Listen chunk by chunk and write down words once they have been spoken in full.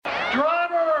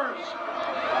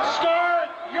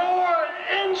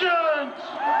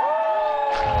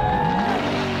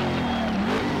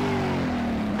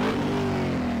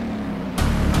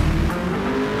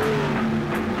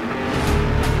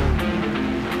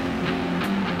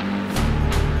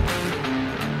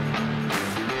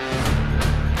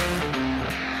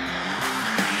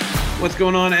What's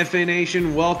going on, FA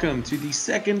Nation? Welcome to the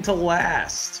second to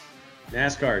last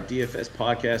NASCAR DFS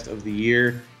podcast of the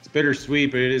year. It's bittersweet,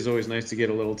 but it is always nice to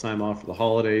get a little time off for the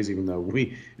holidays, even though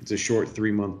it's a short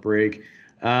 3-month break.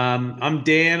 I'm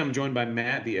Dan. I'm joined by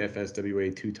Matt, the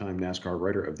FSWA two-time NASCAR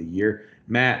Writer of the Year.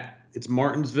 Matt, it's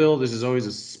Martinsville. This is always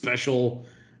a special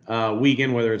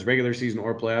weekend, whether it's regular season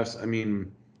or playoffs. I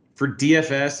mean, for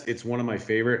DFS, it's one of my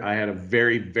favorite. I had a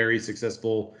very, very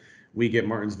successful week at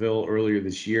Martinsville earlier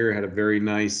this year. Had a very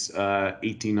nice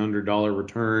 $1,800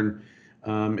 return.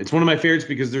 It's one of my favorites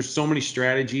because there's so many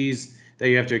strategies that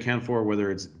you have to account for, whether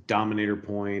it's dominator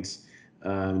points,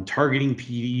 targeting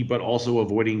PD, but also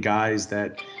avoiding guys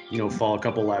that fall a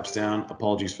couple laps down.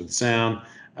 Apologies for the sound.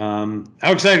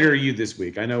 How excited are you this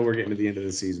week? I know we're getting to the end of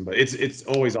the season, but it's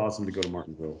always awesome to go to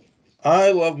Martinsville.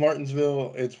 I love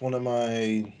Martinsville. It's one of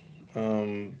my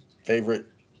favorite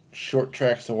short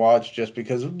tracks to watch just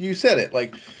because you said it.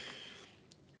 Like,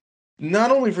 not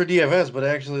only for DFS, but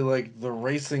actually, like, the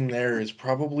racing there is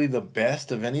probably the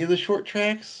best of any of the short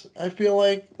tracks, I feel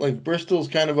like. Like, Bristol's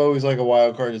kind of always like a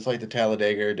wild card. It's like the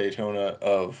Talladega or Daytona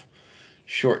of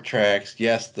short tracks.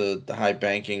 Yes, the high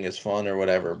banking is fun or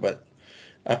whatever, but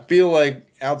I feel like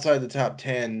outside the top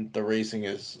 10, the racing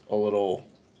is a little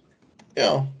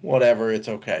whatever, it's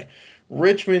okay.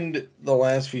 Richmond, the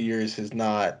last few years, has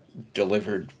not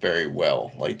delivered very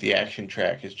well. Like, the action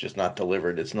track has just not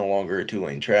delivered. It's no longer a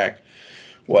two-lane track,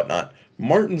 whatnot.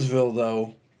 Martinsville,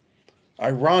 though,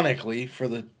 ironically, for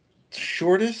the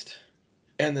shortest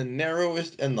and the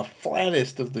narrowest and the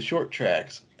flattest of the short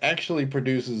tracks, actually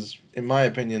produces, in my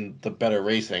opinion, the better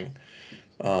racing.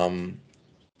 Um,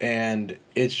 and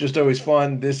it's just always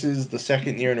fun. This is the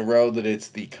second year in a row that it's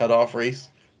the cutoff race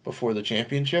before the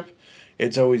championship.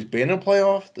 It's always been a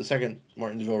playoff. The second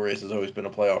Martinsville race has always been a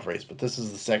playoff race, but this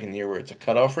is the second year where it's a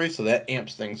cutoff race, so that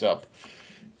amps things up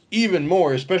even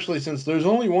more, especially since there's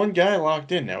only one guy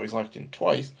locked in. Now he's locked in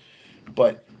twice,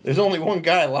 but there's only one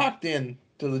guy locked in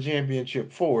to the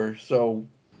championship four, so.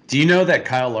 Do you know that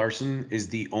Kyle Larson is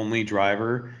the only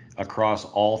driver across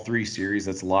all three series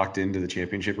that's locked into the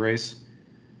championship race?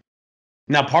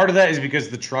 Now, part of that is because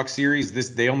the Truck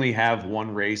Series, they only have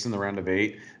one race in the round of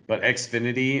 8, but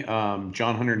Xfinity,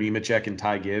 John Hunter Nemechek and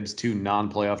Ty Gibbs, two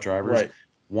non-playoff drivers, Right.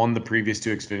 won the previous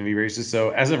two Xfinity races.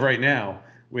 So as of right now,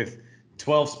 with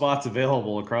 12 spots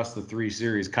available across the three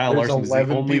series, Kyle There's Larson is the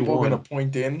 11 only people going to one.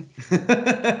 point in.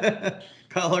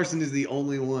 Kyle Larson is the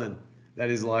only one that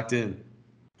is locked in.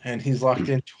 And he's locked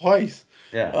in twice.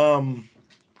 Yeah.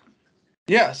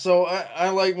 Yeah, so I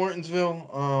like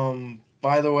Martinsville.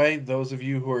 By the way, those of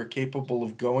you who are capable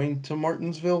of going to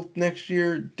Martinsville next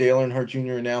year, Dale Earnhardt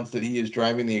Jr. announced that he is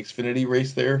driving the Xfinity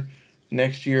race there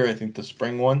next year. I think the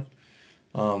spring one.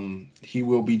 He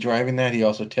will be driving that. He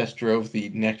also test drove the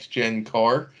next gen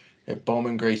car at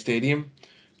Bowman Gray Stadium.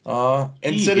 And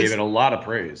He said gave it's it a lot of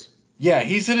praise. Yeah,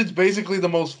 he said it's basically the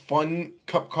most fun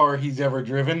Cup car he's ever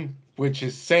driven, which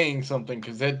is saying something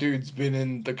because that dude's been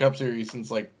in the Cup Series since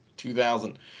like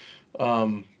 2000.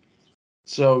 Um,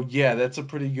 so yeah, that's a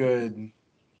pretty good.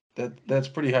 That's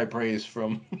pretty high praise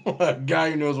from a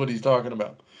guy who knows what he's talking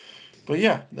about. But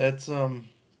yeah, that's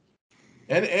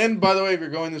and by the way, if you're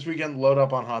going this weekend, load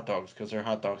up on hot dogs because their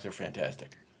hot dogs are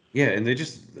fantastic. Yeah, and they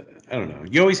just, I don't know.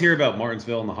 You always hear about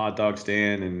Martinsville and the hot dog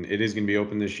stand, and it is going to be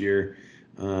open this year.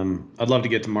 I'd love to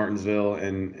get to Martinsville It's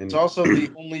and also the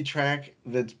only track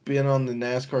that's been on the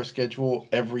NASCAR schedule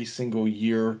every single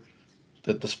year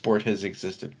that the sport has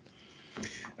existed.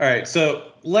 All right,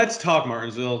 so let's talk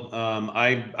Martinsville.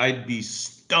 I'd be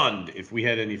stunned if we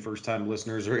had any first time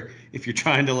listeners, or if you're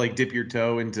trying to like dip your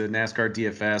toe into NASCAR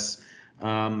DFS.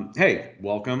 Hey,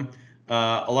 welcome.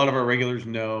 A lot of our regulars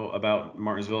know about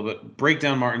Martinsville, but break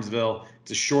down Martinsville.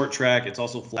 It's a short track. It's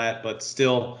also flat, but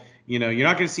still, you're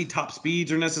not going to see top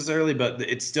speeds or necessarily, but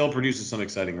it still produces some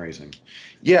exciting racing.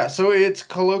 Yeah, so it's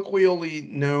colloquially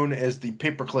known as the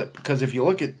paperclip because if you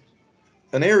look at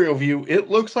an aerial view, it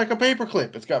looks like a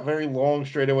paperclip. It's got very long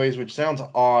straightaways, which sounds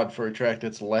odd for a track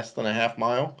that's less than a half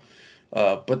mile.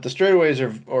 But the straightaways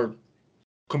are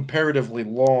comparatively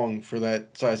long for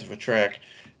that size of a track,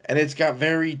 and it's got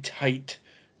very tight,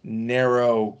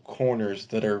 narrow corners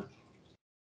that are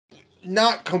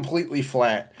not completely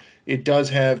flat. It does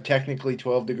have technically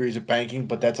 12 degrees of banking,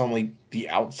 but that's only the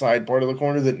outside part of the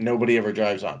corner that nobody ever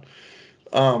drives on.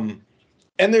 Um,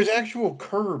 and there's actual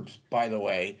curbs, by the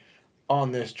way,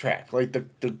 on this track. Like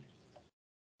the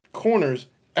corners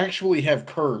actually have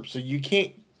curbs, so you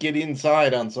can't get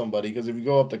inside on somebody because if you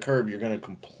go up the curb, you're going to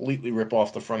completely rip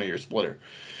off the front of your splitter.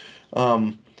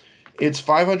 Um, it's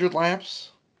 500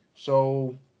 laps,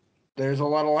 so there's a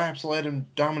lot of laps led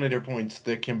and dominator points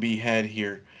that can be had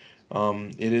here.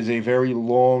 It is a very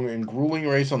long and grueling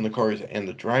race on the cars and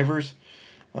the drivers.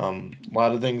 A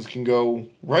lot of things can go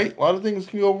right, a lot of things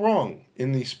can go wrong.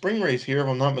 In the spring race here, if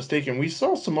I'm not mistaken, we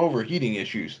saw some overheating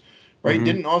issues, right? Mm-hmm.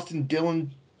 Didn't Austin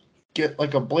Dillon get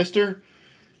like a blister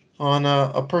on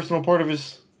a personal part of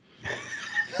his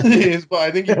his? But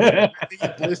I think he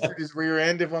blistered his rear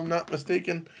end, if I'm not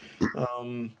mistaken.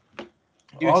 Um,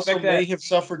 Do you Also, expect may that? have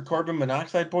suffered carbon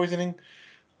monoxide poisoning.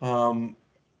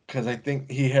 Because I think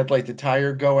he had like the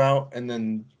tire go out, and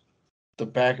then the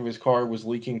back of his car was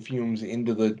leaking fumes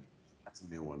into That's a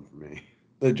new one for me.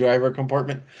 the driver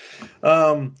compartment.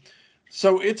 Um,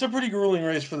 so it's a pretty grueling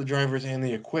race for the drivers and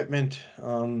the equipment.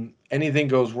 Anything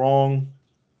goes wrong,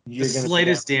 The you're gonna be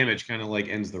down. slightest damage kind of like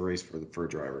ends the race for a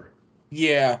driver.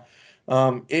 Yeah,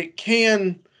 it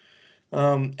can.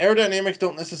 Aerodynamics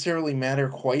don't necessarily matter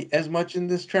quite as much in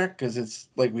this track because it's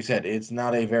like we said, it's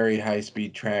not a very high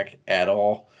speed track at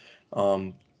all.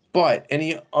 Um, but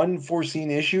any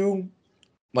unforeseen issue,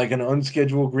 like an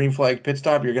unscheduled green flag pit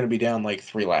stop, you're going to be down like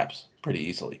 3 laps pretty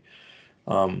easily.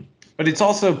 Um, But it's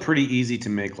also pretty easy to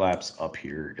make laps up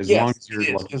here as long yes, as it you're is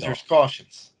lucky because there's dog.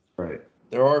 cautions. Right.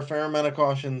 There are a fair amount of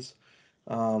cautions.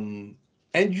 Um,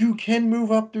 and you can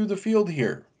move up through the field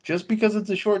here. Just because it's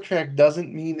a short track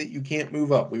doesn't mean that you can't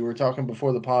move up. We were talking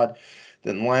before the pod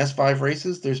that in the last 5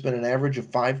 races, there's been an average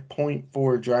of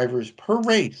 5.4 drivers per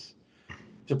race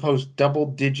to post double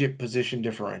digit position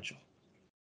differential.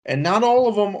 And not all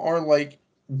of them are like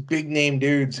big name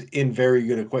dudes in very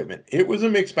good equipment. It was a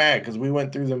mixed bag because we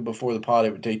went through them before the pod.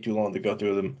 It would take too long to go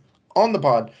through them on the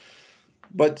pod.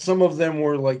 But some of them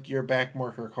were like your back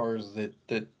marker cars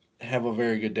that have a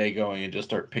very good day going and just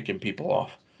start picking people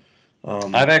off. I've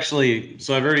Um, actually,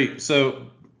 so I've already, so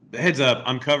heads up,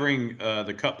 I'm covering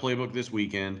the Cup playbook this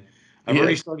weekend. I've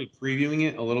already yes, started previewing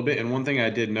it a little bit, and one thing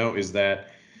I did note is that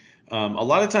a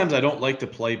lot of times I don't like to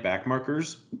play back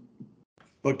markers,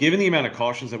 but given the amount of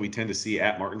cautions that we tend to see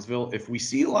at Martinsville, if we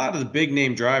see a lot of the big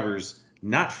name drivers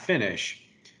not finish,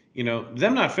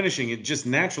 them not finishing, it just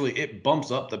naturally it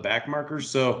bumps up the back markers.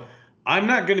 So I'm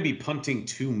not going to be punting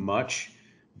too much,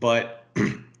 but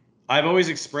I've always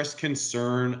expressed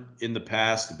concern in the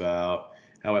past about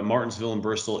how at Martinsville and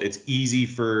Bristol it's easy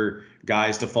for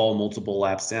guys to fall multiple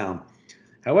laps down.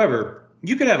 However,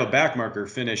 you could have a back marker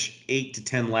finish 8 to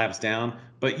 10 laps down,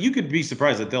 but you could be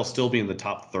surprised that they'll still be in the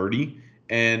top 30.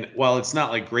 And while it's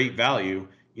not like great value,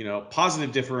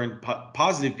 positive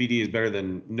PD is better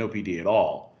than no PD at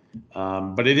all.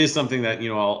 But it is something that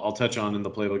I'll touch on in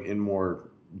the playbook in more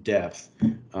depth.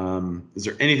 Is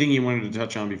there anything you wanted to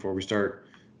touch on before we start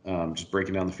just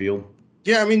breaking down the field?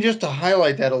 yeah. I mean, just to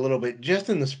highlight that a little bit, just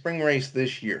in the spring race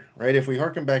this year, right? If we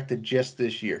harken back to just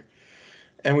this year,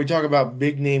 and we talk about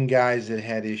big name guys that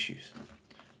had issues,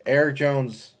 Eric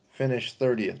Jones finished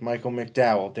 30th. Michael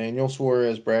McDowell, Daniel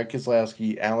Suarez, Brad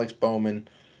Keselowski, Alex Bowman,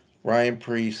 Ryan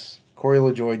Preece, Corey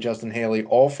LaJoy, Justin Haley,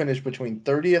 all finished between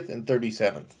 30th and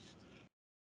 37th.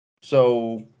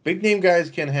 So big name guys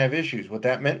can have issues. What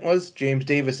that meant was James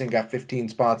Davison got 15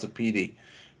 spots of PD.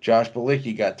 Josh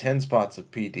Balicki got 10 spots of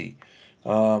PD.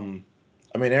 Um,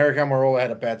 I mean, Eric Almirola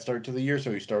had a bad start to the year,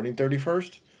 so he's starting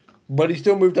 31st, but he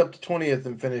still moved up to 20th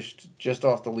and finished just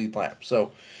off the lead lap.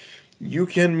 So you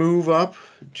can move up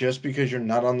just because you're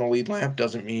not on the lead lap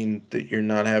doesn't mean that you're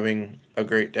not having a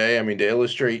great day. I mean, to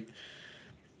illustrate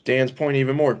Dan's point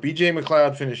even more, BJ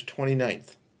McLeod finished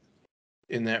 29th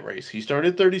in that race. He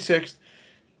started 36th.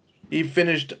 He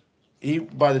finished he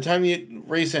by the time the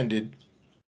race ended,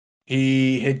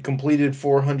 he had completed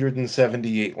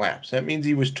 478 laps. That means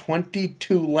he was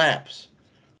 22 laps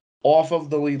off of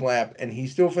the lead lap and he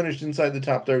still finished inside the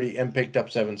top 30 and picked up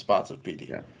 7 spots of PD.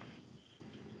 Yeah.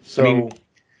 I mean, So,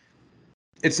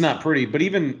 it's not pretty, but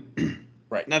even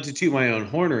right. not to toot my own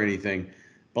horn or anything,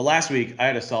 but last week I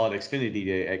had a solid Xfinity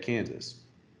day at Kansas.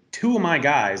 Two of my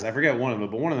guys, I forget one of them,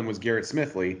 but one of them was Garrett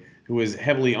Smithley, who was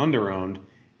heavily underowned,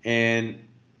 and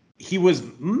he was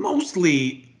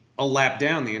mostly a lap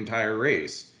down the entire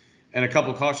race. And a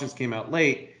couple cautions came out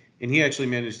late, and he actually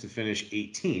managed to finish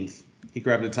 18th. He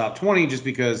grabbed the top 20 just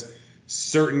because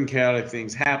certain chaotic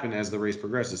things happen as the race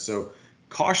progresses. So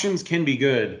cautions can be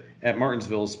good at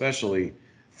Martinsville, especially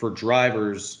for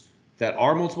drivers that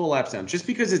are multiple laps down. Just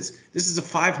because this is a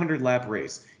 500 lap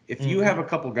race. If you have Mm-hmm. a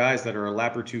couple guys that are a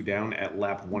lap or two down at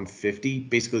lap 150,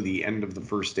 basically the end of the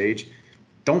first stage,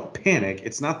 don't panic.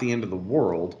 It's not the end of the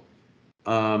world,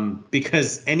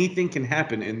 because anything can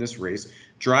happen in this race.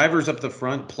 Drivers up the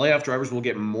front, playoff drivers will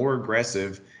get more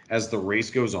aggressive as the race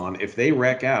goes on. If they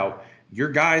wreck out, your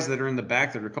guys that are in the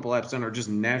back that are a couple laps down are just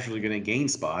naturally going to gain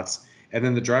spots. And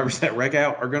then the drivers that wreck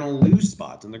out are going to lose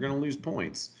spots and they're going to lose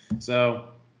points. So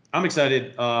I'm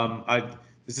excited.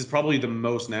 This is probably the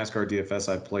most NASCAR DFS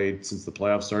I've played since the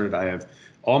playoffs started. I have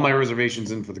all my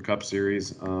reservations in for the Cup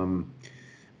Series.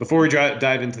 Before we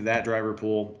dive into that driver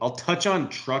pool, I'll touch on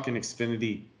Truck and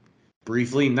Xfinity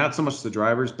briefly. Not so much the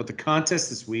drivers, but the contests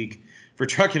this week for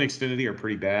Truck and Xfinity are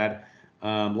pretty bad.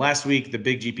 Last week, the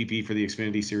big GPP for the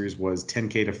Xfinity Series was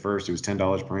 10K to first. It was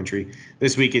 $10 per entry.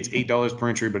 This week, it's $8 per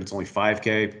entry, but it's only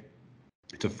 5K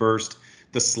to first.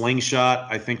 The Slingshot,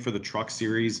 I think, for the Truck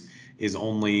Series is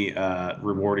only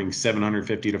rewarding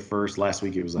 750 to first. Last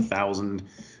week, it was 1,000.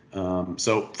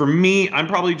 So for me, I'm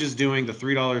probably just doing the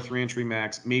 $3 three entry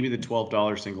max, maybe the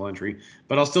 $12 single entry,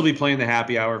 but I'll still be playing the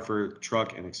happy hour for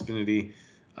Truck and Xfinity.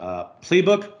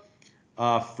 Playbook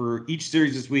for each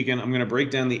series this weekend, I'm going to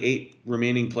break down the 8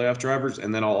 remaining playoff drivers,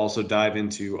 and then I'll also dive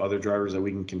into other drivers that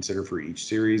we can consider for each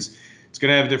series. It's going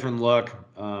to have a different look.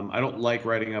 I don't like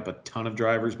writing up a ton of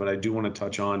drivers, but I do want to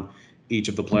touch on each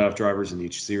of the playoff drivers in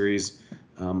each series.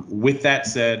 With that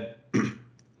said,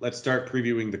 let's start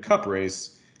previewing the Cup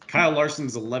race. Kyle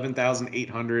Larson's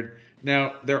 11,800.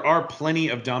 Now, there are plenty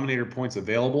of Dominator points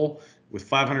available. With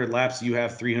 500 laps, you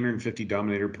have 350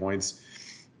 Dominator points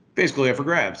basically up for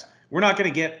grabs. We're not going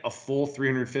to get a full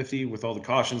 350 with all the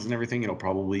cautions and everything. It'll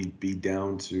probably be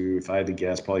down to, if I had to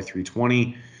guess, probably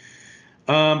 320.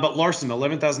 But Larson,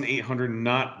 11,800,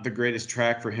 not the greatest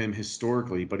track for him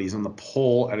historically, but he's on the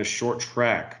pole at a short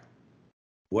track.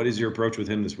 What is your approach with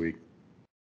him this week?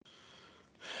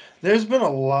 There's been a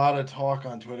lot of talk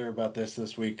on Twitter about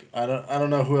this week. I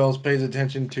don't know who else pays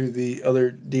attention to the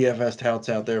other DFS touts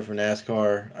out there for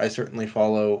NASCAR. I certainly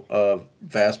follow a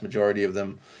vast majority of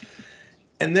them.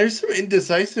 And there's some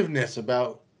indecisiveness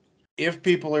about if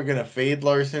people are going to fade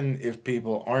Larson, if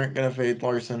people aren't going to fade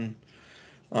Larson.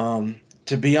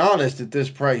 To be honest, at this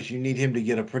price, you need him to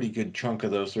get a pretty good chunk of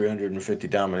those 350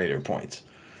 Dominator points,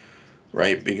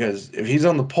 right? Because if he's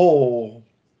on the pole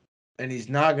and he's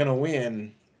not going to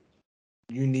win,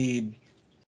 you need,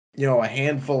 a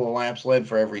handful of laps led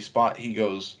for every spot he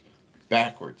goes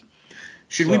backwards.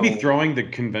 Should we be throwing the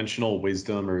conventional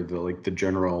wisdom or the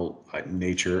general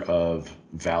nature of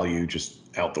value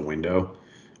just out the window?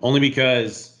 Only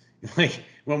because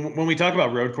when we talk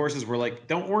about road courses, we're like,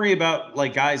 don't worry about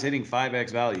guys hitting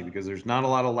 5x value because there's not a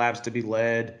lot of laps to be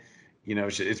led.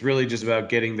 It's really just about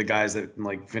getting the guys that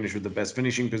finish with the best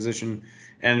finishing position.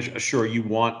 And sure, you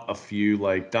want a few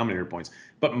Dominator points,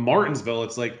 but Martinsville,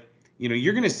 it's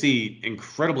you're going to see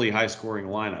incredibly high scoring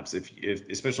lineups if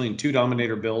especially in 2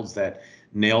 Dominator builds that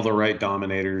nail the right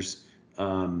Dominators.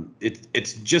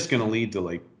 It's just going to lead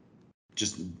to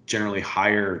just generally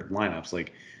higher lineups.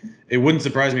 It wouldn't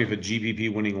surprise me if a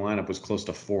GPP winning lineup was close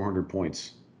to 400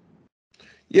 points.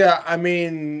 Yeah, I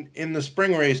mean, in the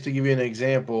spring race, to give you an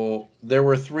example, there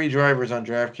were 3 drivers on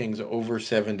DraftKings over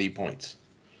 70 points.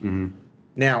 Mm-hmm.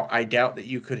 Now, I doubt that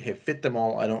you could have fit them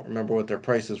all. I don't remember what their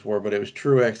prices were, but it was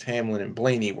Truex, Hamlin, and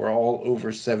Blaney were all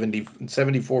over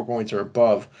 74 points or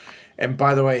above. And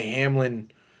by the way,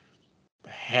 Hamlin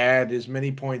had as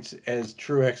many points as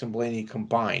Truex and Blaney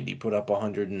combined. He put up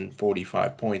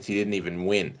 145 points. He didn't even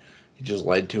win. He just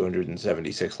led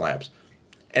 276 laps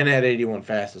and had 81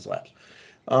 fastest laps.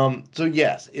 So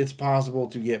yes, it's possible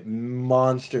to get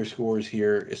monster scores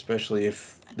here, especially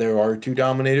if there are 2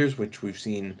 Dominators, which we've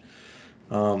seen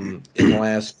in the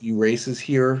last few races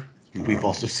here. We've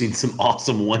also seen some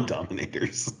awesome 1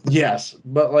 Dominators. Yes,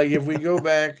 but if we go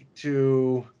back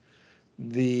to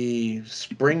the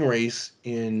spring race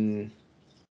in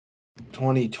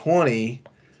 2020,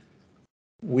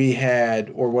 we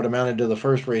had, or what amounted to the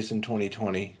first race in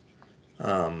 2020.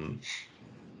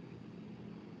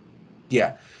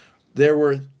 There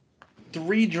were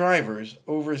 3 drivers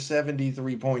over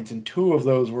 73 points, and 2 of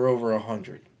those were over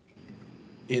 100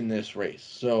 in this race.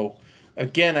 So,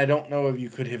 again, I don't know if you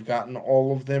could have gotten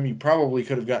all of them. You probably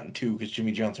could have gotten 2 because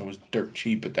Jimmie Johnson was dirt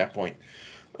cheap at that point.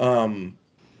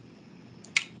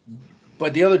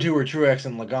 But the other 2 were Truex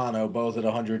and Logano, both at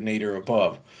 108 or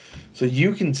above. So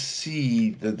you can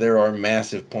see that there are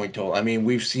massive point totals. I mean,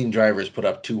 we've seen drivers put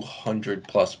up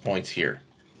 200-plus points here.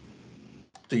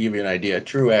 To give you an idea,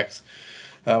 Truex,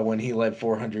 when he led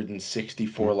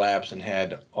 464 laps and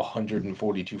had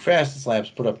 142 fastest laps,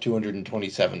 put up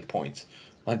 227 points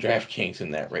on DraftKings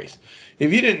in that race.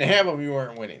 If you didn't have him, you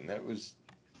weren't winning. That was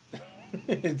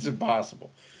it's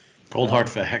impossible. Cold hard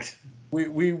fact.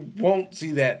 We won't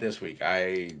see that this week.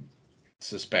 I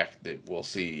suspect that we'll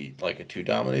see a 2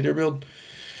 Dominator build.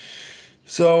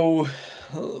 So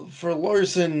for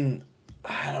Larson,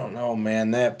 I don't know,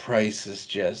 man. That price is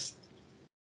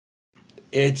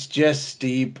it's just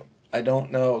steep. I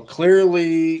don't know.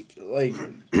 Clearly, like,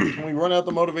 can we run out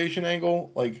the motivation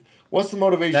angle? Like, what's the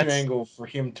motivation That's angle for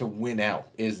him to win out?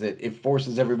 Is that it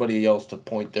forces everybody else to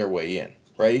point their way in,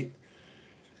 right?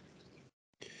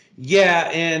 Yeah,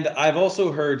 and I've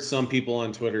also heard some people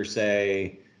on Twitter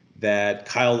say that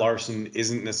Kyle Larson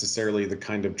isn't necessarily the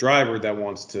kind of driver that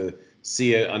wants to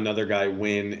see another guy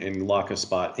win and lock a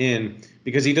spot in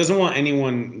because he doesn't want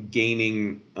anyone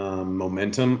gaining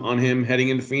momentum on him heading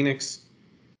into Phoenix.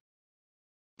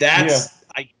 Yeah. That's,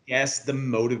 I guess, the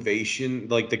motivation,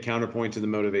 like the counterpoint to the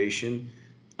motivation.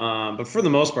 But for the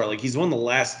most part, like he's won the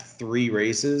last three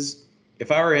races.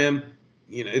 If I were him,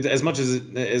 as much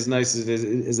as nice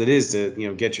as it is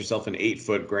to get yourself an 8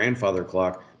 foot grandfather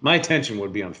clock, my attention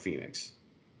would be on Phoenix.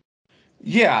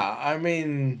 Yeah, I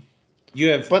mean, You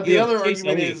have but you the have other Chase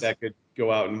argument Elliott is that could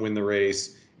go out and win the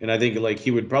race, and I think like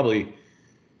he would probably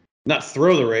not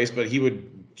throw the race, but he would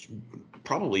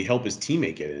probably help his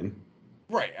teammate get in.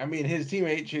 right. I mean, his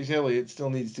teammate Chase Elliott still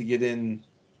needs to get in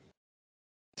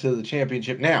to the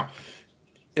championship now.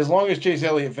 As long as Chase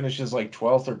Elliott finishes like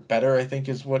 12th or better, I think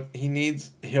is what he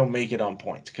needs, he'll make it on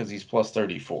points because he's plus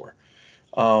 34.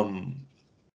 Um,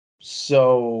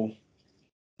 so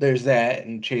there's that,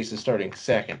 and Chase is starting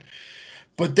second.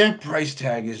 But that price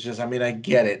tag is just, I mean, I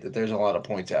get it that there's a lot of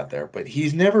points out there, but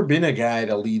he's never been a guy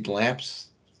to lead laps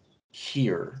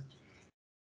here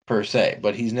per se,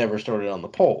 but he's never started on the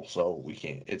pole, so we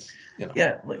can't,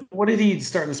 Yeah, like what did he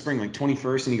start in the spring? Like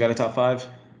 21st, and he got a top five.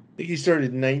 I think he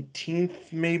started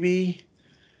 19th maybe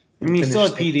I and mean, he still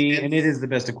finished had like PD, and it 10th. is the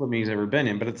best equipment he's ever been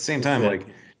in. But at the same That's time, it. like,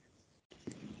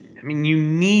 I mean, you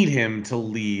need him to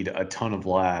lead a ton of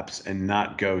laps and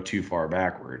not go too far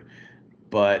backward.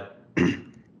 But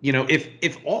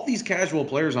if all these casual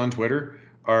players on Twitter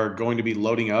are going to be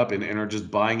loading up and are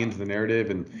just buying into the narrative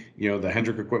and the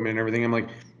Hendrick equipment and everything, I'm like,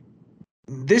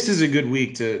 this is a good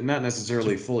week to not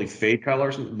necessarily fully fade Kyle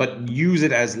Larson, but use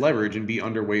it as leverage and be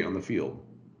underweight on the field.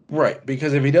 Right,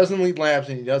 because if he doesn't lead laps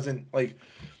and he doesn't like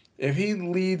if he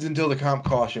leads until the comp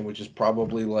caution, which is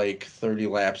probably like 30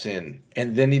 laps in,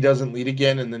 and then he doesn't lead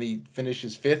again and then he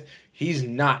finishes fifth, he's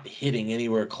not hitting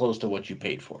anywhere close to what you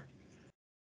paid for.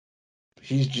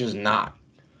 He's just not.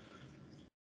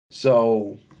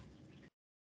 So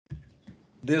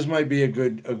this might be a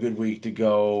good week to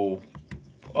go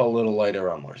a little lighter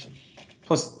on Larson.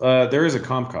 Plus, there is a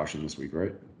comp caution this week,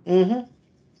 right? Mm-hmm.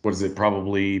 What is it?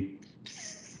 Probably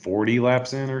 40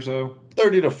 laps in or so.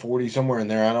 30 to 40, somewhere in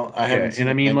there. I Yeah, haven't seen and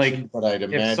I it mean, like, mentioned, but I'd if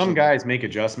some imagine. guys make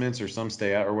adjustments or some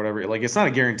stay out or whatever, like, it's not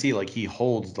a guarantee. Like, he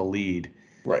holds the lead,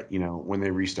 Right. when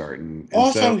they restart, and so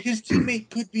Also, his teammate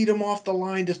could beat him off the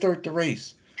line to start the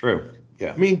race. true.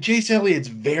 Yeah, I mean, Chase Elliott's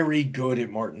very good at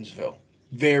Martinsville.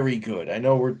 Very good. I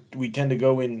know we tend to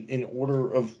go in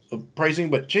order of pricing,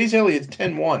 but Chase Elliott's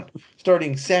 10-1,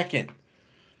 starting second.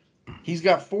 He's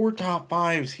got 4 top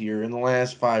 5s here in the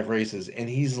last 5 races, and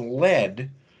he's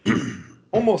led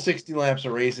almost 60 laps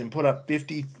a race and put up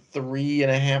 53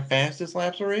 and a half fastest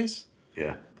laps a race.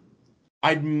 yeah.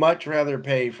 I'd much rather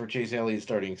pay for Chase Elliott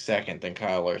starting second than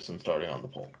Kyle Larson starting on the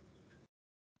pole.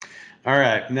 All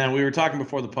right. Now we were talking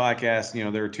before the podcast.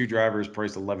 There were two drivers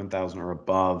priced 11,000 or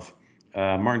above.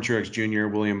 Martin Truex Jr.,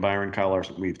 William Byron, Kyle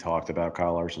Larson. We've talked about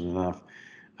Kyle Larson enough.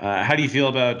 How do you feel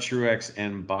about Truex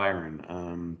and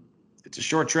Byron? It's a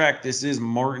short track. This is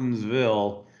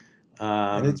Martinsville.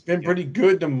 And it's been pretty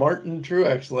good to Martin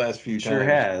Truex the last few Sure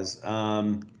times.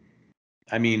 has.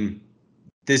 I mean,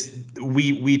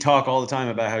 we talk all the time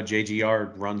about how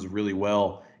JGR runs really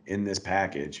well in this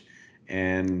package,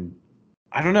 and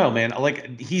I don't know, man.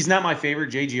 Like, he's not my favorite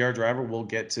JGR driver. We'll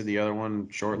get to the other one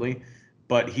shortly,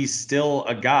 but he's still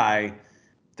a guy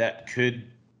that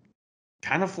could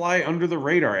kind of fly under the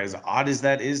radar, as odd as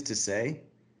that is to say,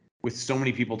 with so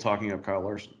many people talking up Kyle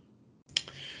Larson.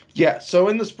 Yeah, so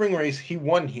in the spring race, he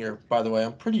won here, by the way.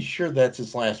 I'm pretty sure that's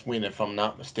his last win, if I'm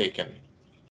not mistaken.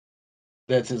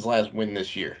 That's his last win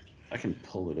this year. I can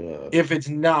pull it up. If it's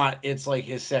not, it's like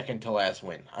his second to last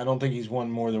win. I don't think he's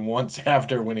won more than once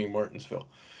after winning Martinsville.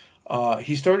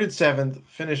 He started seventh,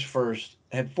 finished first,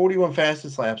 had 41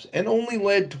 fastest laps, and only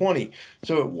led 20.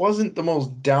 So it wasn't the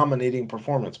most dominating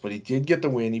performance, but he did get the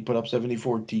win. He put up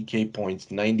 74 DK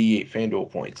points, 98 FanDuel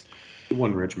points. He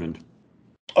won Richmond.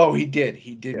 Oh, he did.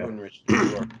 He did Yeah. win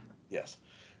Richmond. You are. Yes.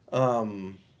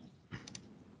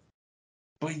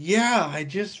 But yeah, I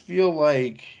just feel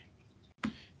like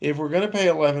if we're gonna pay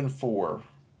 11.4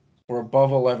 or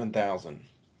above 11,000,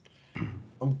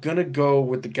 I'm gonna go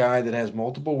with the guy that has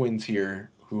multiple wins here,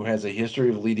 who has a history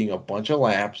of leading a bunch of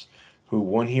laps, who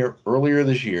won here earlier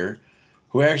this year,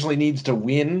 who actually needs to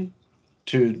win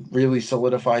to really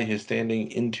solidify his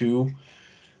standing into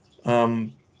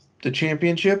the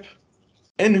championship,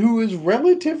 and who is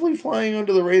relatively flying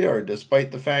under the radar,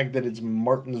 despite the fact that it's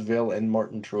Martinsville and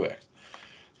Martin Truex.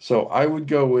 So I would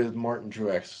go with Martin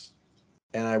Truex,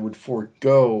 and I would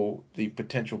forego the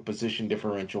potential position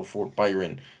differential for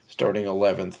Byron starting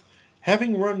 11th,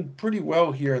 having run pretty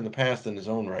well here in the past in his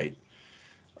own right.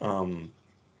 Um,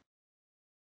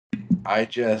 I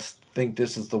just think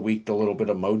this is the week the little bit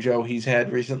of mojo he's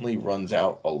had recently runs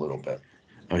out a little bit.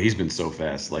 Oh, he's been so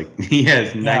fast. Like he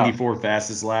has Yeah. 94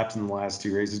 fastest laps in the last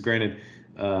two races. Granted,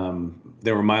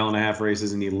 there were mile-and-a-half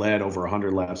races, and he led over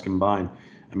 100 laps combined.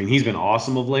 I mean, he's been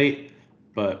awesome of late,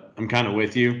 but I'm kind of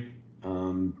with you.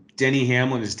 Denny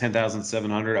Hamlin is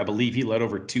 10,700. I believe he led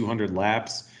over 200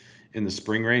 laps in the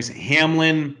spring race.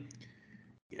 Hamlin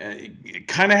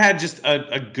kind of had just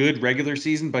a good regular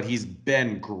season, but he's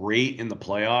been great in the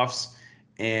playoffs.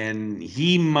 And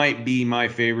he might be my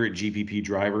favorite GPP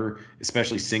driver,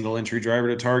 especially single entry driver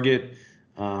to target.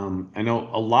 I know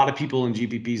a lot of people in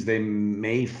GPPs, they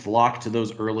may flock to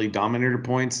those early dominator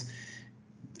points.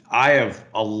 I have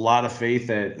a lot of faith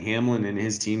that Hamlin and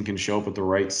his team can show up with the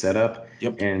right setup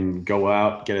Yep. and go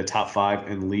out, get a top five,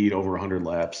 and lead over 100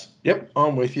 laps. Yep.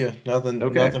 I'm with you. Okay,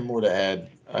 Nothing more to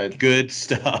add. good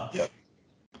stuff. Yep.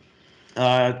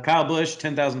 Kyle Busch,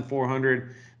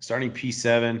 10,400, starting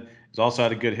P7. He's also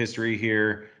had a good history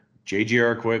here.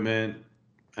 JGR equipment.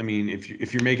 I mean,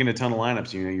 if you're making a ton of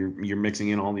lineups, you know you're mixing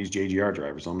in all these JGR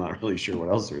drivers. So I'm not really sure what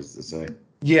else there is to say.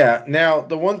 Yeah. Now,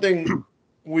 the one thing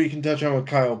we can touch on with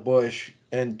Kyle Busch,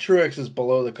 and Truex is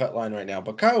below the cut line right now,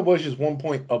 but Kyle Busch is 1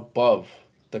 point above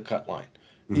the cut line.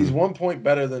 He's Mm-hmm. 1 point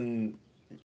better than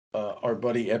our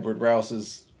buddy Edward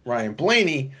Rouse's Ryan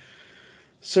Blaney.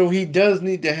 So he does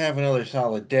need to have another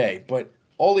solid day, but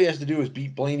all he has to do is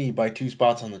beat Blaney by 2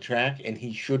 spots on the track, and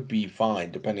he should be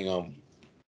fine, depending on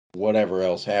whatever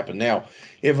else happened. Now,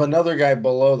 if another guy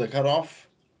below the cutoff,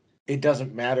 it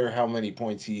doesn't matter how many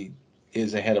points he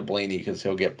is ahead of Blaney because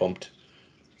he'll get bumped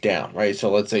down, right?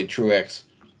 So let's say Truex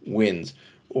wins,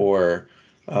 or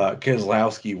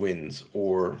Keselowski wins,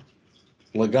 or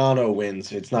Logano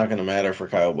wins. It's not going to matter for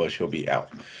Kyle Busch. He'll be out.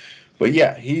 But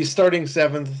yeah, he's starting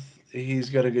 7th. He's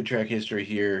got a good track history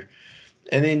here.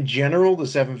 And in general, the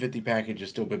 750 package has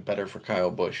still been better for Kyle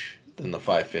Busch than the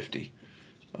 550.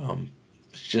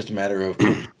 It's just a matter of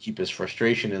can he keep his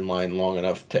frustration in line long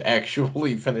enough to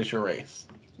actually finish a race.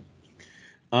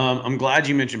 I'm glad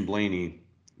you mentioned Blaney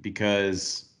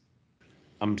because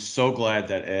I'm so glad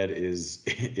that Ed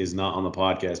is not on the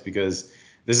podcast because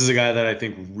this is a guy that I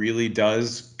think really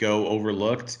does go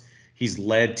overlooked. He's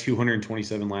led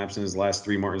 227 laps in his last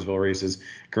three Martinsville races.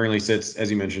 Currently sits,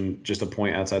 as you mentioned, just a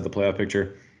point outside the playoff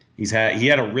picture. He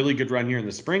had a really good run here in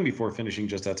the spring before finishing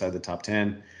just outside the top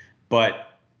 10, but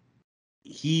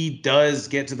he does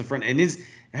get to the front and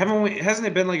hasn't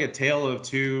it been like a tale of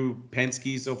two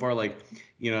Penske so far? Like,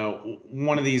 you know,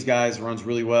 one of these guys runs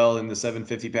really well in the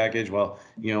 750 package. Well,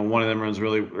 you know, one of them runs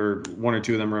really, or one or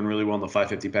two of them run really well in the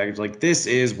 550 package. Like, this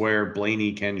is where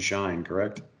Blaney can shine,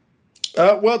 correct?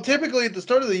 Well, typically at the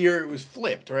start of the year, it was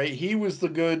flipped, right? He was the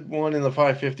good one in the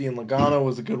 550, and Logano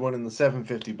was the good one in the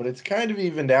 750. But it's kind of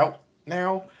evened out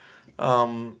now.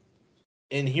 Um,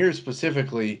 and here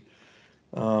specifically,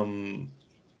 um,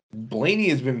 Blaney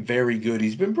has been very good.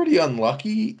 He's been pretty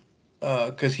unlucky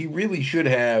because he really should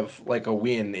have like a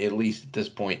win at least at this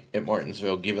point at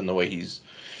Martinsville, given the way he's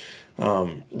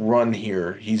run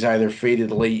here. He's either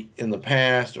faded late in the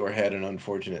past or had an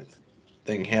unfortunate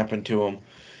thing happen to him.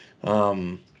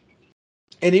 Um,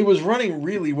 and he was running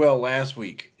really well last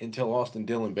week until Austin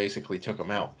Dillon basically took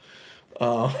him out,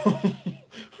 uh,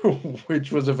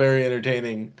 which was a very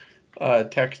entertaining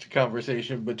text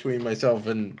conversation between myself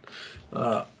and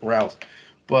Rouse.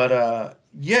 But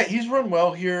yeah, he's run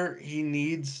well here. He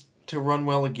needs to run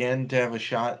well again to have a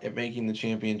shot at making the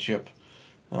championship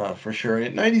for sure.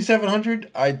 At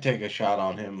 9,700, I'd take a shot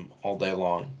on him all day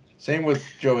long. Same with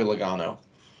Joey Logano.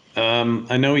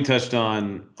 I know we touched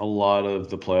on a lot of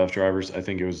the playoff drivers. I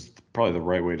think it was probably the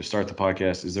right way to start the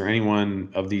podcast. Is there anyone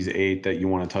of these eight that you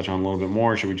want to touch on a little bit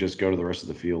more, or should we just go to the rest of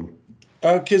the field?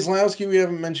 Keselowski, we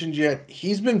haven't mentioned yet.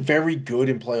 He's been very good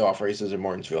in playoff races at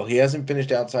Martinsville. He hasn't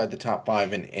finished outside the top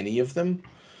 5 in any of them.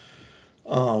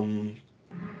 Um,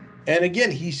 and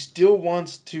again, he still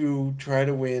wants to try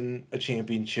to win a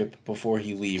championship before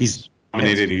he He's leaves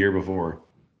dominated a Penske. year before.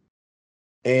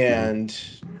 Mhm. And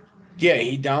yeah,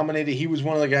 he dominated. He was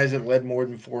one of the guys that led more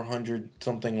than 400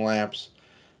 something laps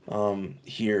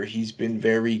here. He's been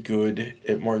very good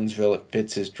at Martinsville. It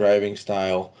fits his driving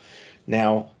style.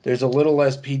 Now, there's a little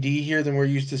less PD here than we're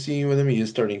used to seeing with him. He is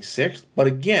starting 6th. But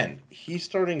again, he's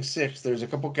starting 6th. There's a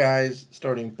couple guys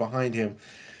starting behind him.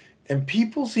 And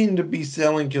people seem to be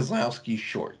selling Keselowski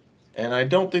short. And I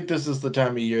don't think this is the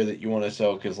time of year that you want to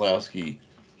sell Keselowski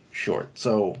short.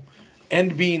 So,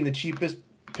 and being the cheapest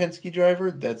Penske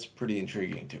driver, that's pretty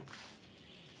intriguing too.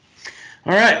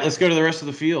 All right, let's go to the rest of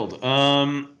the field.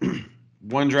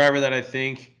 One driver that I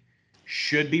think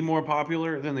should be more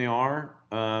popular than they are,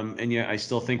 and yet I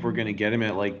still think we're going to get him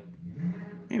at like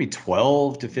maybe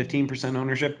 12 to 15%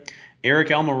 ownership. Eric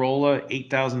Almirola,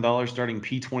 $8,000 starting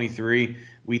P23.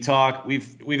 We've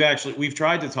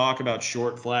tried to talk about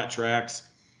short flat tracks.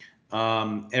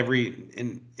 Every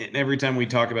time we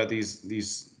talk about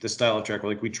this style of track,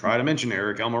 like we try to mention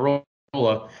Eric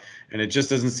Almirola, and it just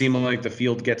doesn't seem like the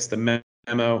field gets the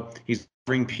memo. He's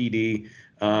bring PD.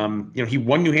 He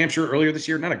won New Hampshire earlier this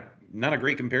year. Not a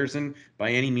great comparison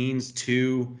by any means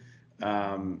to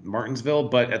Martinsville,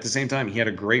 but at the same time, he had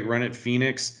a great run at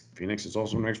Phoenix. Phoenix is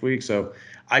also next week, so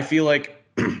I feel like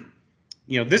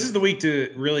this is the week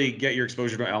to really get your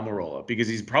exposure to Almirola, because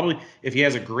he's probably, if he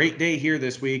has a great day here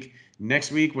this week,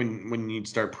 next week when you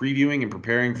start previewing and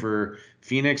preparing for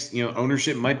Phoenix,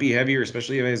 ownership might be heavier,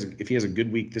 especially if he has a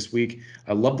good week this week.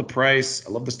 I love the price.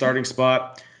 I love the starting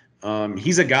spot.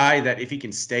 He's a guy that if he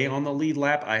can stay on the lead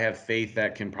lap, I have faith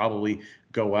that can probably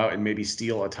go out and maybe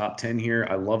steal a top 10 here.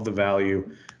 I love the value.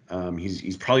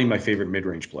 He's probably my favorite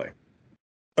mid-range play.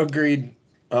 Agreed.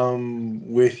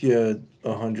 With you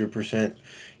 100%.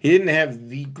 He didn't have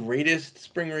the greatest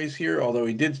spring race here, although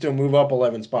he did still move up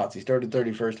 11 spots. He started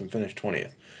 31st and finished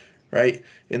 20th, right?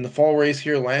 In the fall race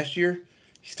here last year,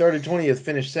 he started 20th,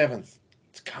 finished 7th.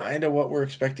 It's kind of what we're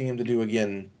expecting him to do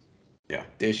again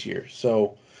this year.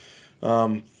 So,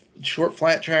 short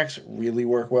flat tracks really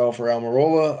work well for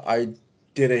Almirola. I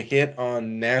did a hit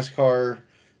on NASCAR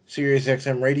Sirius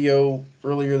XM radio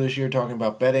earlier this year talking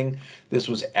about betting. This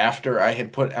was after I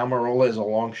had put Almirola as a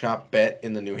long shot bet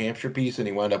in the New Hampshire piece, and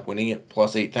he wound up winning it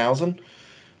plus 8,000.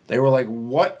 They were like,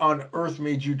 what on earth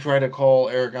made you try to call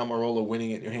Eric Almirola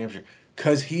winning at New Hampshire?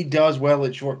 Because he does well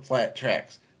at short flat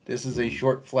tracks. This is a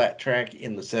short flat track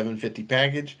in the 750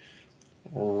 package,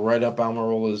 right up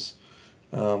Almirola's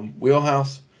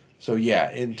wheelhouse. So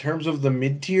yeah, in terms of the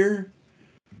mid tier,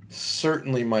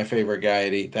 certainly my favorite guy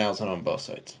at 8,000 on both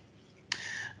sides.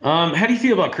 How do you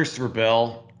feel about Christopher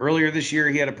Bell? Earlier this year,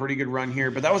 he had a pretty good run here,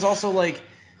 but that was also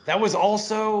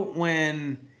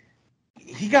when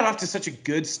he got off to such a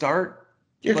good start.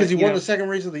 Yeah, because he won the second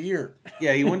race of the year.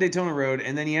 Yeah, he won Daytona Road,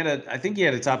 and then I think he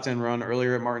had a top 10 run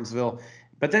earlier at Martinsville,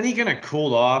 but then he kind of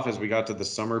cooled off as we got to the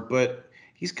summer, but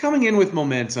he's coming in with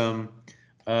momentum.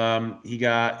 He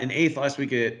got an 8th last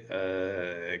week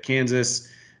at Kansas,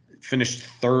 finished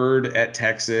 3rd at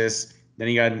Texas. Then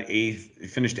he got an 8th,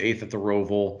 finished 8th at the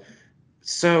Roval.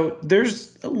 So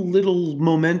there's a little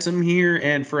momentum here,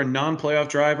 and for a non-playoff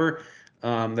driver,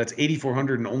 that's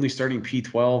 8,400 and only starting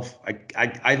P12.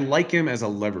 I like him as a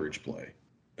leverage play.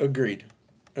 Agreed.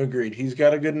 He's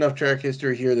got a good enough track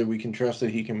history here that we can trust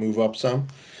that he can move up some.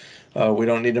 We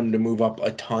don't need him to move up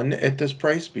a ton at this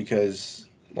price because,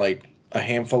 like, a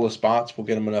handful of spots will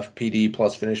get him enough PD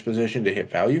plus finish position to hit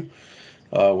value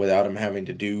without him having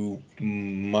to do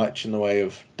much in the way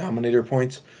of dominator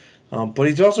points. But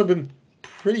he's also been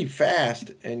pretty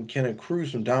fast and can accrue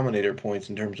some dominator points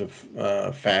in terms of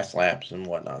fast laps and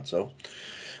whatnot. So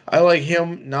I like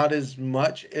him not as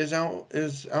much as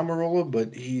Almirola,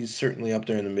 but he's certainly up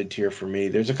there in the mid tier for me.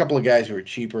 There's a couple of guys who are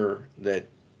cheaper that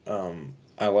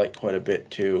I like quite a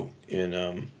bit too. In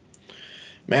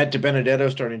Matt DiBenedetto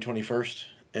starting 21st,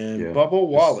 and Bubba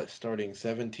Wallace starting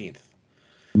 17th.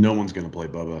 No one's going to play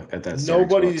Bubba at that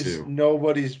starting spot too.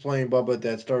 Nobody's playing Bubba at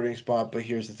that starting spot, but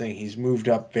here's the thing. He's moved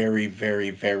up very, very,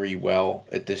 very well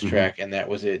at this track, and that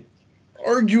was it.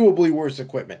 Arguably worse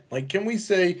equipment. Like, can we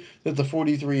say that the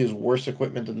 43 is worse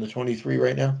equipment than the 23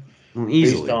 right now?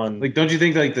 Easily. Don't you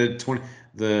think like the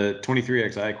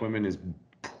 23XI equipment is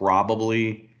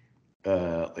probably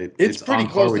it's pretty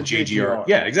close to JGR.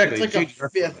 Yeah, exactly.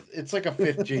 It's like a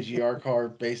fifth JGR car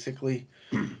basically.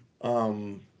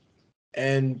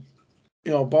 And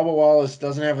Bubba Wallace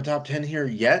doesn't have a top 10 here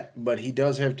yet, but he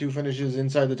does have 2 finishes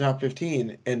inside the top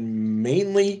 15, and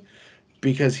mainly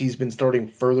because he's been starting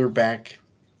further back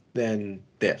than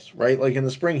this, right? Like in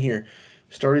the spring here,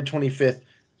 started 25th,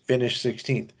 finished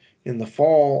 16th. In the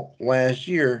fall last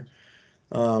year,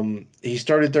 he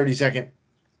started 32nd,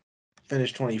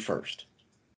 finished 21st.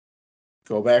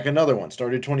 Go back another one,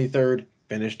 started 23rd,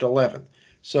 finished 11th.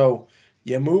 So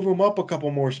you move him up a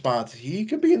couple more spots, he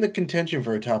could be in the contention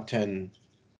for a top 10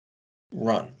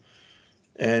 run.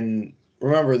 And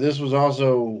remember, this was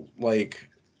also like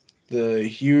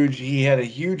he had a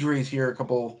huge race here a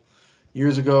couple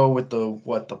years ago with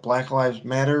the Black Lives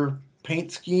Matter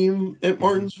paint scheme at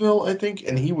Martinsville, I think,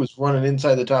 and he was running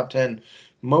inside the top 10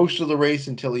 most of the race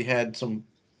until he had some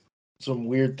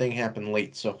weird thing happen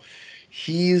late. So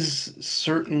he's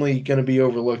certainly going to be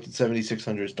overlooked at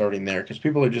 7,600 starting there because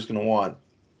people are just going to want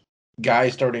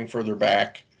guys starting further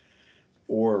back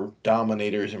or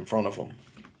dominators in front of him.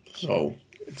 So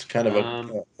it's kind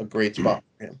of a great spot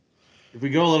for him. If we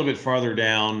go a little bit farther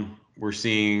down, we're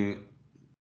seeing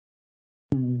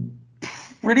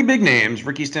pretty big names: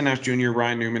 Ricky Stenhouse Jr.,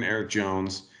 Ryan Newman, Eric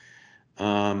Jones.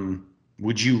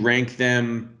 Would you rank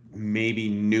them maybe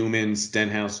Newman,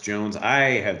 Stenhouse, Jones?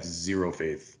 I have zero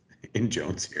faith in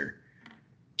Jones here.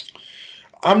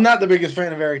 I'm not the biggest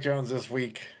fan of Eric Jones this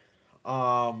week.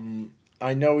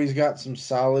 I know he's got some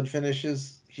solid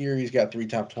finishes here. He's got 3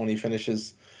 top 20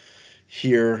 finishes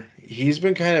here. He's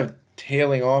been kind of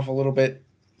tailing off a little bit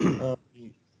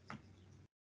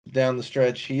down the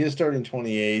stretch. He is starting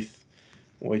 28th,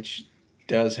 which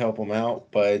does help him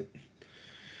out, but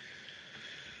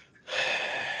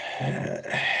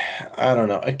I don't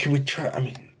know. Can we try? I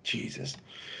mean, Jesus.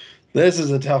 This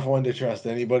is a tough one to trust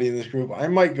anybody in this group. I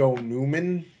might go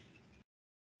Newman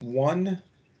 1.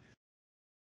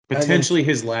 Potentially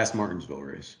his last Martinsville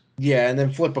race. Yeah, and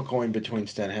then flip a coin between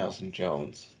Stenhouse and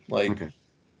Jones. Like, okay.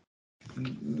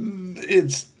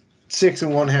 It's 6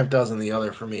 and 1/2 dozen the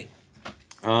other for me.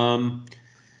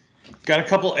 Got a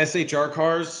couple SHR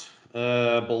cars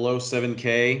below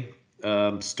 7K.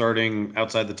 Starting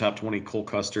outside the top 20, Cole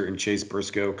Custer and Chase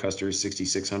Briscoe. Custer is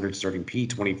 6,600, starting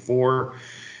P24.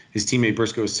 His teammate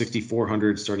Briscoe is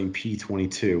 6,400, starting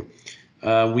P22.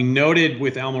 We noted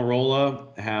with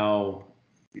Almirola how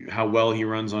well he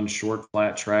runs on short,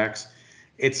 flat tracks.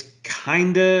 It's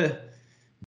kind of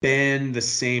been the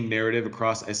same narrative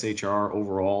across SHR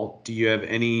overall. Do you have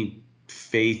any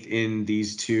faith in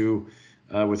these two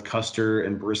with Custer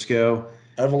and Briscoe?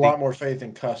 I have a lot more faith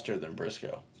in Custer than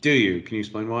Briscoe. Do you? Can you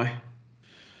explain why?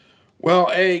 Well,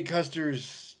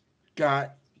 Custer's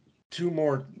got 2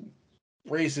 more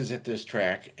races at this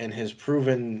track and has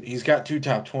proven he's got 2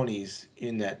 top 20s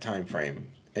in that time frame,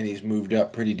 and he's moved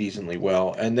up pretty decently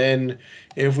well. And then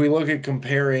if we look at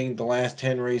comparing the last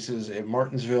 10 races at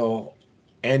Martinsville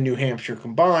and New Hampshire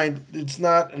combined, it's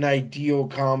not an ideal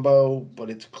combo, but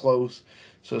it's close.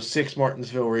 So 6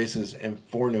 Martinsville races and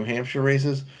 4 New Hampshire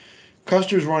races.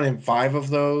 Custer's running 5 of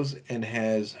those and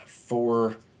has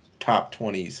 4 top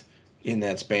 20s in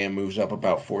that span, moves up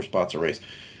about 4 spots a race.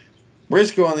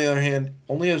 Briscoe, on the other hand,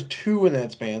 only has 2 in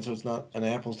that span, so it's not an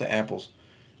apples to apples.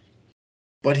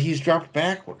 But he's dropped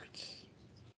backwards.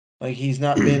 Like, he's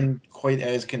not been quite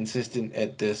as consistent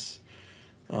at this,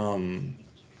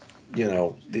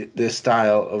 this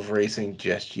style of racing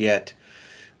just yet.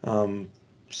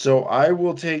 So I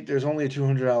will take, there's only a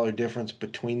 $200 difference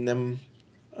between them.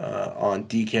 On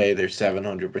DK, there's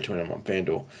 $700 between them on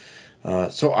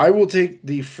FanDuel. So I will take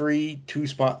the free 2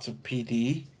 spots of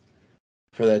PD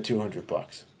for that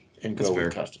 $200 and go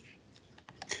with Custer.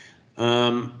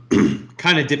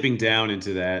 Kind of dipping down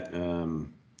into that,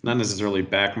 not necessarily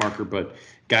back marker, but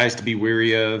guys to be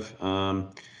wary of.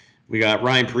 We got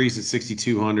Ryan Preece at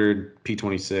 6,200,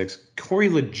 P26. Corey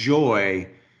LaJoie,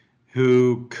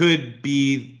 who could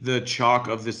be the chalk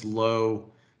of this low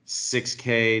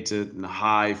 6K to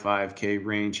high 5K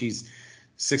range. He's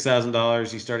 $6,000.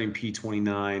 He's starting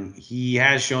P29. He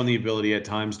has shown the ability at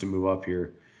times to move up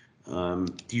here. Do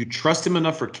you trust him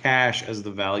enough for cash as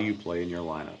the value play in your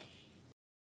lineup?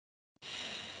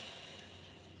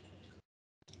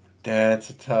 That's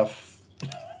a tough.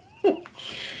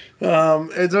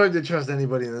 It's hard to trust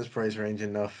anybody in this price range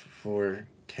enough for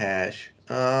cash.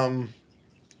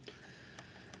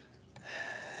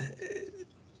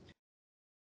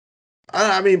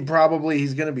 I mean, probably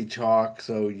he's going to be chalk,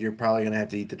 so you're probably going to have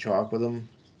to eat the chalk with him,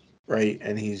 right?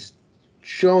 And he's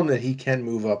shown that he can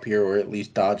move up here, or at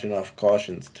least dodge enough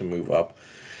cautions to move up.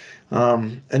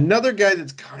 Another guy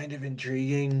that's kind of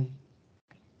intriguing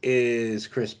is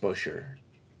Chris Buescher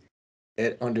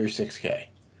at under 6K.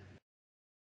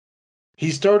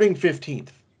 He's starting 15th.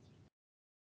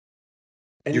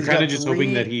 And you're kind of just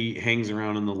hoping that he hangs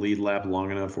around in the lead lap long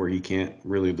enough where he can't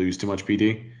really lose too much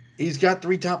PD? He's got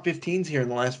 3 top 15s here in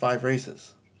the last 5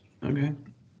 races. Okay.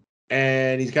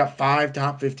 And he's got 5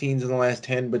 top 15s in the last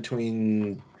 10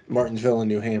 between Martinsville and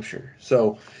New Hampshire.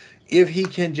 So if he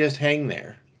can just hang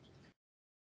there,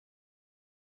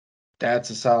 that's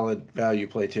a solid value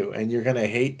play too. And you're going to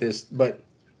hate this, but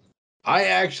I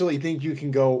actually think you can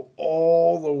go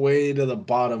all the way to the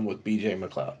bottom with BJ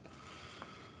McLeod.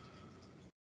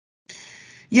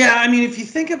 Yeah, I mean, if you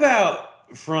think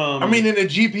about from... I mean, in a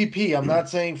GPP, I'm not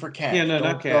saying for cash. Yeah, no,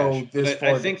 not cash.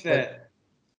 I think that...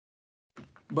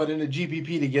 But in a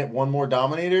GPP to get one more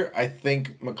Dominator, I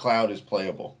think McLeod is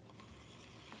playable.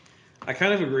 I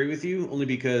kind of agree with you only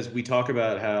because we talk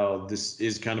about how this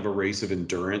is kind of a race of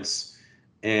endurance.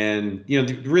 And,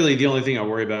 really the only thing I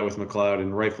worry about with McLeod,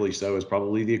 and rightfully so, is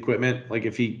probably the equipment. Like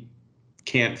if he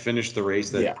can't finish the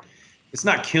race, Yeah. that it's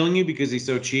not killing you because he's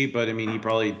so cheap, but I mean, he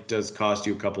probably does cost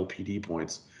you a couple PD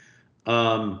points.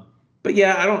 Um, but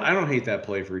yeah, I don't hate that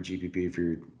play for a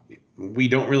GPP. We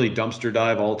don't really dumpster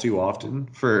dive all too often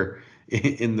for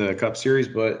in the Cup Series,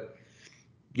 but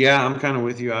yeah, I'm kind of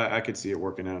with you. I could see it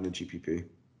working out in a GPP.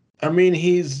 I mean,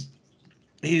 he's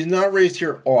not raced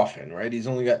here often, right? He's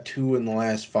only got 2 in the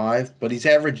last 5, but he's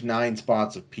averaged 9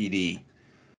 spots of PD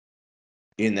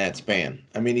in that span.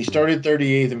 I mean, he started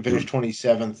 38th and finished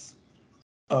 27th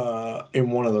in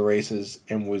one of the races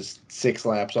and was 6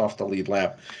 laps off the lead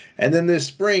lap. And then this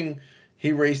spring,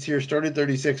 he raced here, started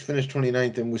 36th, finished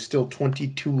 29th, and was still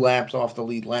 22 laps off the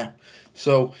lead lap.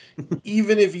 So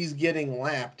even if he's getting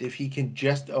lapped, if he can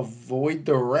just avoid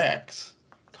the wrecks,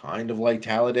 kind of like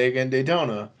Talladega and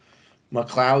Daytona,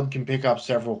 McLeod can pick up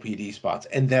several PD spots,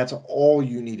 and that's all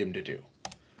you need him to do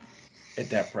at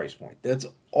that price point. That's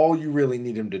all you really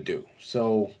need him to do.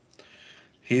 So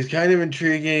he's kind of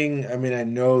intriguing. I mean, I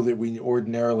know that we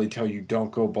ordinarily tell you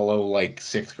don't go below like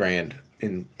 $6,000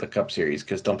 in the Cup Series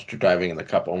because dumpster diving in the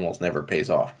Cup almost never pays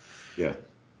off. Yeah.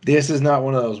 This is not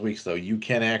one of those weeks, though. You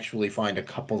can actually find a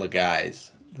couple of guys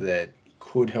that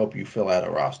could help you fill out a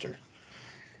roster.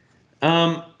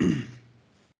 Um,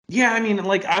 yeah, I mean,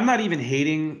 like I'm not even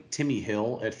hating Timmy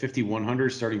Hill at 5,100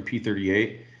 starting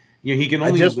P38. He can I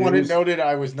only just wanted lose noted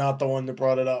I was not the one that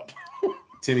brought it up.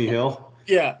 Timmy Hill.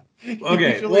 Yeah.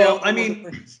 Okay, Usually well, I'm I the one that mean,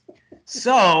 brings.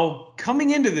 so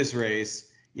coming into this race,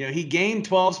 he gained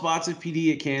 12 spots of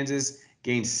PD at Kansas,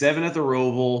 gained 7 at the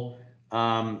Roval,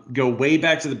 go way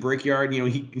back to the Brickyard.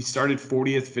 He started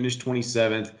 40th, finished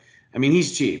 27th. I mean,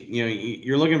 he's cheap.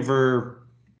 You're looking for,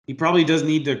 he probably does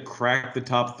need to crack the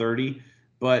top 30,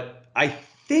 but I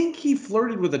think he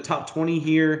flirted with the top 20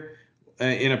 here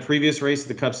in a previous race at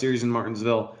the Cup Series in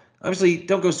Martinsville. Obviously,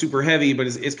 don't go super heavy, but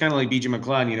it's kind of like BJ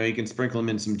McLeod. You can sprinkle him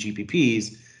in some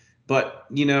GPPs, but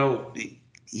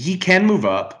he can move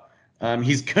up.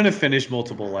 He's going to finish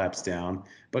multiple laps down,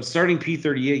 but starting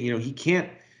P38, he can't.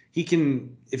 He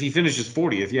can if he finishes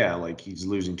 40th, yeah, like he's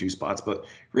losing 2 spots. But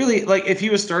really, like if he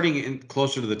was starting in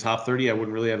closer to the top 30, I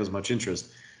wouldn't really have as much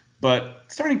interest. But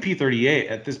starting P38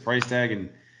 at this price tag, and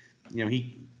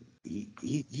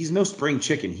he's no spring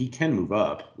chicken. He can move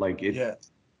up. Like it Yeah.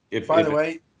 By if the it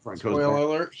way, goes spoiler back.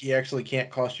 alert, he actually can't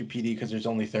cost you PD because there's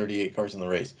only 38 cars in the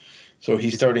race. So he's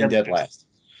Is he starting dead dead last? last.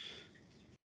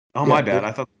 Oh my Yeah. bad.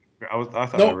 I thought I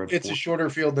Nope, read it's a 4. shorter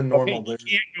field than Okay, normal.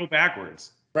 he can't go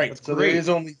backwards. That's Right. So there great. is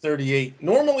only 38.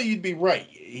 Normally you'd be right.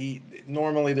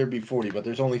 Normally there'd be 40, but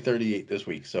there's only 38 this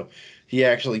week. So he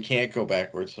actually can't go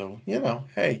backwards. So,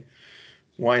 hey,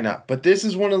 why not? But this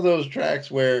is one of those tracks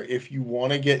where if you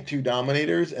want to get 2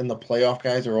 dominators and the playoff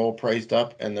guys are all priced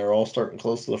up and they're all starting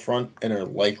close to the front and are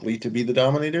likely to be the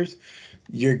dominators,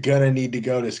 you're gonna need to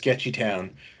go to Sketchy Town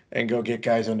and go get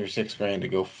guys under $6,000 to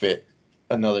go fit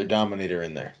another dominator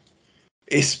in there.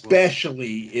 Well,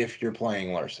 Especially if you're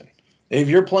playing Larson. If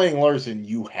you're playing Larson,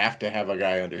 you have to have a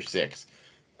guy under 6,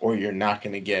 or you're not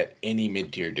going to get any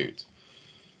mid-tier dudes.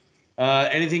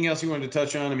 anything else you wanted to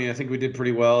touch on? I mean, I think we did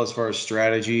pretty well as far as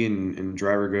strategy and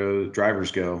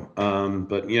drivers go.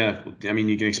 But yeah, I mean,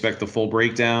 you can expect the full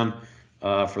breakdown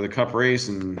for the Cup race,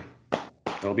 and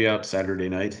that'll be out Saturday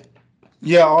night.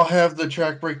 Yeah, I'll have the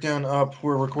track breakdown up.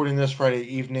 We're recording this Friday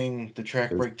evening. The track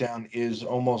breakdown is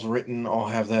almost written. I'll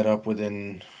have that up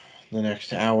within the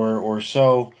next hour or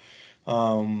so.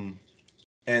 Um,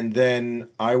 and then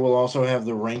I will also have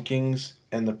the rankings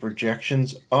and the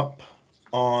projections up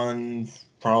on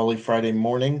probably Friday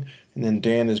morning. And then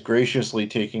Dan is graciously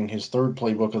taking his third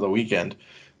playbook of the weekend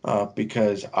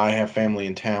because I have family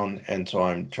in town. And so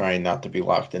I'm trying not to be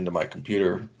locked into my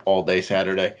computer all day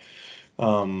Saturday.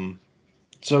 Um,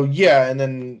 so, yeah, and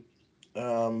then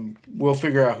we'll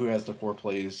figure out who has the 4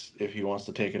 plays if he wants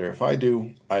to take it or if I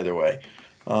do. Either way.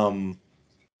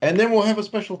 And then we'll have a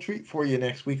special treat for you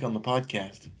next week on the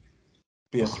podcast.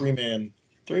 Be a three man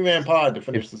pod to If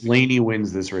finish the season. Blaney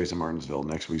wins this race in Martinsville, Oh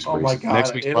my next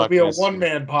god, week's it'll be a podcast.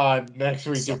 one-man pod next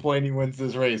week if Blaney wins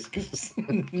this race because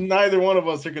neither one of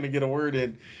us are going to get a word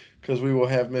in because we will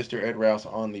have Mr. Ed Rouse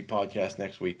on the podcast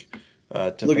next week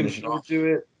to Looking finish it forward off. to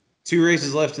it. 2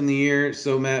 races left in the year.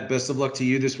 So Matt, best of luck to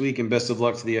you this week, and best of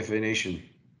luck to the FA Nation.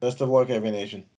 Best of luck, Evan Nation.